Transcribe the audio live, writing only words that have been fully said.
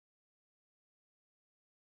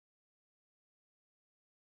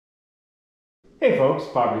Hey folks,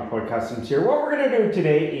 Bobby Point Customs here. What we're going to do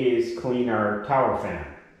today is clean our tower fan.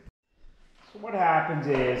 So what happens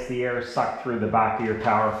is the air is sucked through the back of your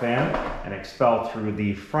tower fan and expelled through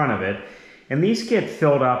the front of it. And these get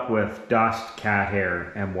filled up with dust, cat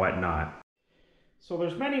hair, and whatnot. So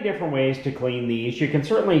there's many different ways to clean these. You can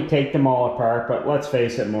certainly take them all apart, but let's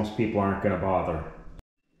face it, most people aren't going to bother.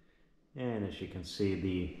 And as you can see,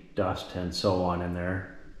 the dust and so on in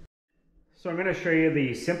there. So I'm going to show you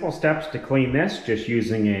the simple steps to clean this just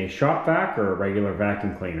using a shop vac or a regular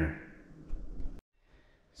vacuum cleaner.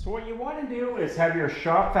 So what you want to do is have your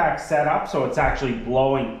shop vac set up so it's actually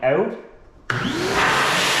blowing out.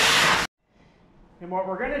 And what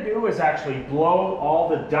we're going to do is actually blow all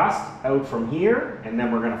the dust out from here, and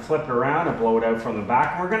then we're going to flip it around and blow it out from the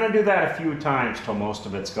back. And we're going to do that a few times till most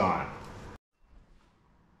of it's gone.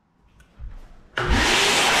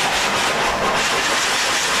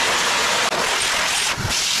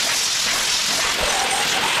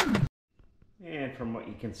 And from what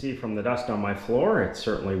you can see from the dust on my floor, it's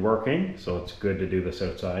certainly working, so it's good to do this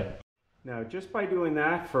outside. Now, just by doing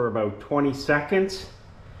that for about 20 seconds,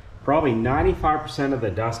 probably 95% of the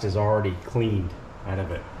dust is already cleaned out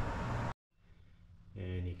of it.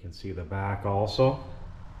 And you can see the back also.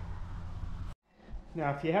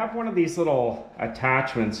 Now, if you have one of these little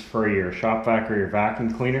attachments for your shop vac or your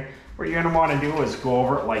vacuum cleaner, what you're going to want to do is go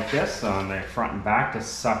over it like this on the front and back to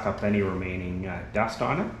suck up any remaining dust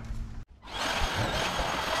on it.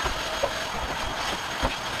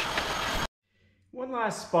 One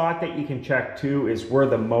last spot that you can check too is where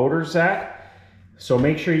the motor's at. So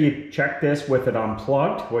make sure you check this with it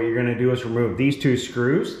unplugged. What you're going to do is remove these two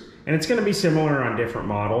screws, and it's going to be similar on different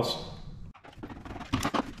models.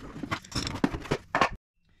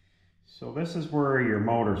 So this is where your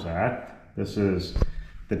motor's at. This is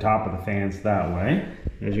the top of the fans that way.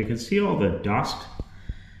 As you can see, all the dust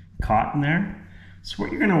caught in there. So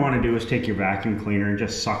what you're going to want to do is take your vacuum cleaner and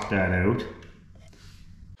just suck that out.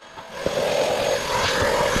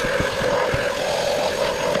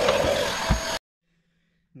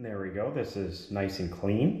 And there we go. This is nice and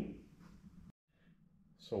clean.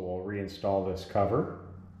 So we'll reinstall this cover.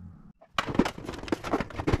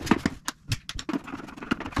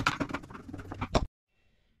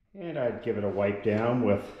 And I'd give it a wipe down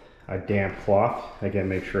with a damp cloth. Again,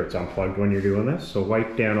 make sure it's unplugged when you're doing this. So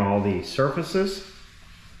wipe down all the surfaces.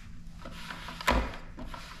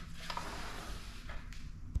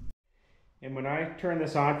 And when I turn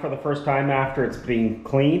this on for the first time after it's being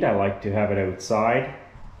cleaned, I like to have it outside.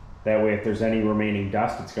 That way if there's any remaining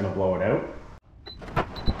dust, it's going to blow it out.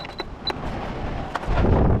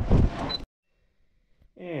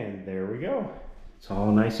 And there we go. It's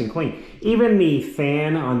all nice and clean. Even the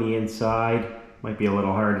fan on the inside might be a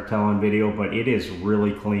little hard to tell on video, but it is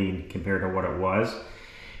really clean compared to what it was.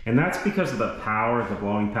 And that's because of the power, the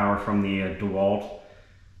blowing power from the DeWalt.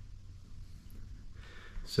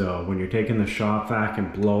 So when you're taking the shop vac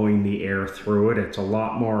and blowing the air through it, it's a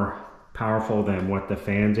lot more powerful than what the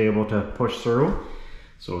fan's able to push through.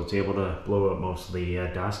 So it's able to blow out most of the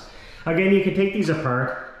dust. Again, you can take these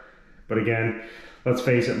apart, but again, let's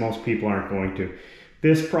face it, most people aren't going to.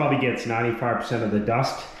 This probably gets 95% of the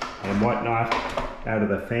dust and whatnot out of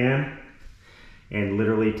the fan, and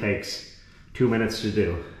literally takes 2 minutes to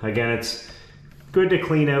do. Again, it's good to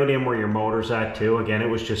clean out in where your motor's at too. Again, it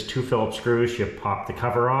was just 2 Phillips screws. You pop the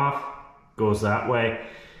cover off, goes that way,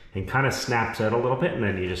 and kind of snaps out a little bit, and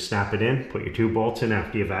then you just snap it in, put your 2 bolts in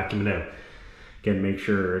after you vacuum it out. Again, make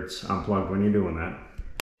sure it's unplugged when you're doing that.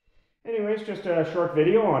 Anyways, just a short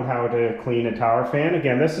video on how to clean a tower fan.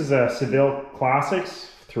 Again, this is a Seville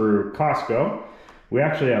Classics through Costco. We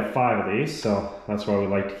actually have 5 of these, so that's why we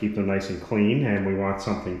like to keep them nice and clean, and we want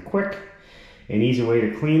something quick and easy way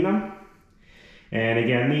to clean them. And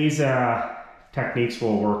again, these techniques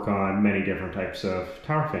will work on many different types of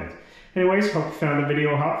tower fans. Anyways, hope you found the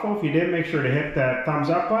video helpful. If you did, make sure to hit that thumbs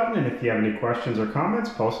up button, and if you have any questions or comments,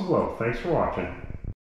 post them below. Thanks for watching.